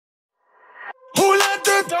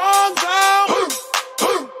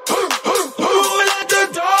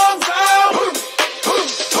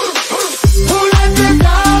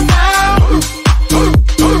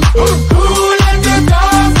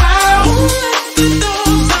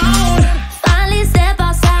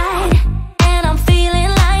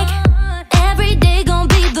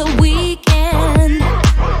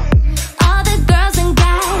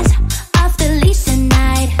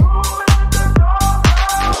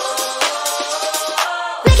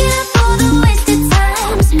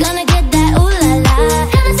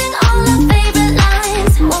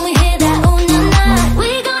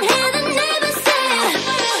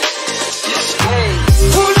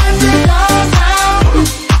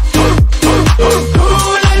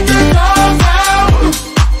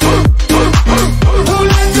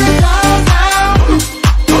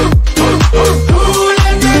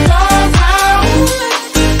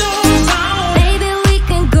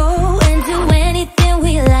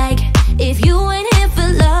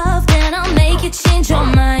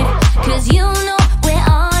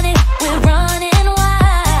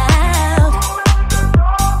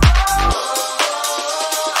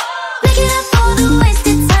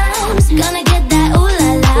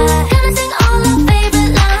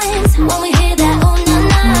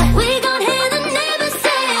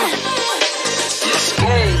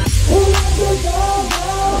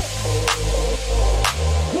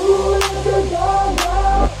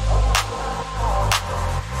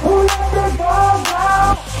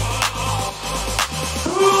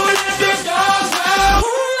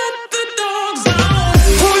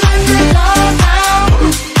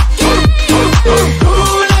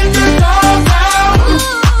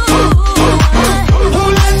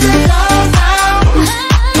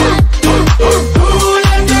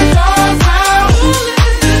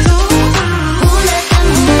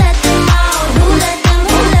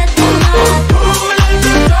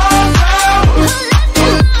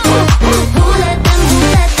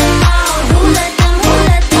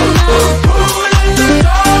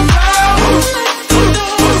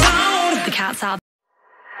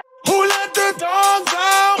let the dogs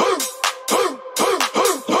out? Who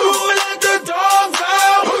let the dogs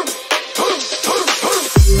out?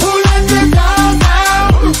 Who let the dogs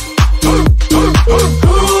out? Who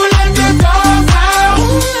let the dogs out? Who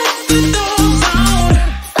let the dogs out?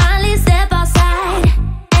 Finally step outside,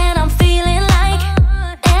 and I'm feeling like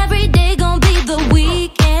every day gon' be the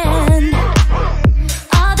weekend.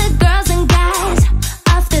 All the girls and guys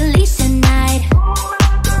off the leash tonight.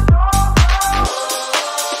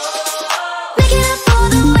 Make it up for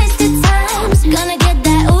the wasted times. Gonna get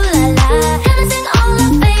that ooh la la. Gonna sing all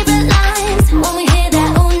our favorite lines when we hear that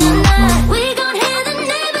ooh na na. We gon' hear the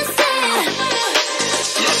neighbors sing.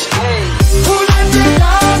 Who let the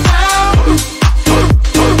dogs out?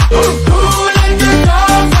 Who let the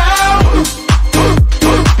dogs out?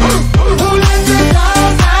 Who let the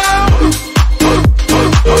dogs out?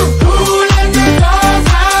 Who let the dogs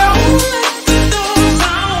out?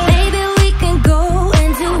 Baby, we can go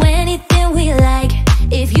and do anything we like.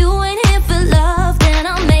 If you ain't here for love, then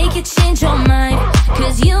I'll make you change your mind.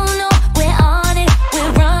 'Cause you know we're on it,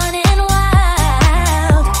 we're running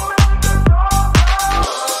wild.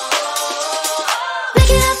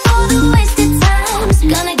 Make it up for the wasted times.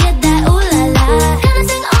 Gonna get that ooh la la. Gonna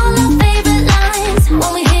sing all our favorite lines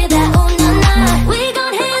when we hear that ooh na na. We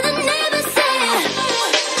gon' hear the neighbors sing.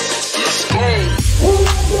 Who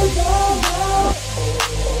let the dogs out?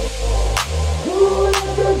 Who let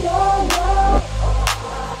the dogs out?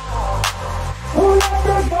 Who let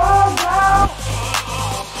the dogs out?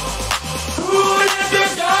 Who let the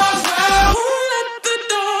dogs out? Who let the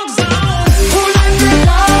dogs out? Who let the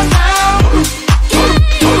dogs out?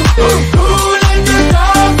 Who let the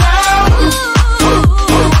dogs out?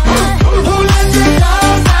 Who let the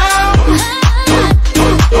dogs out? Who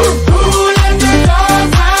let the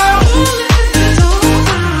dogs out? Who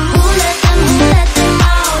let them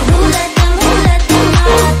out? Who let them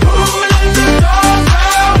out? Who let the dogs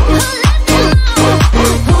out?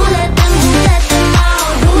 Who let them out? Who let them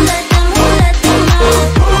out? Who let them out?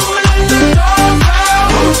 Who let the dogs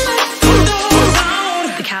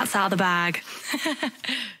out? The cat's out of the bag.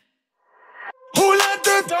 Who let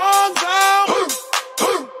the dogs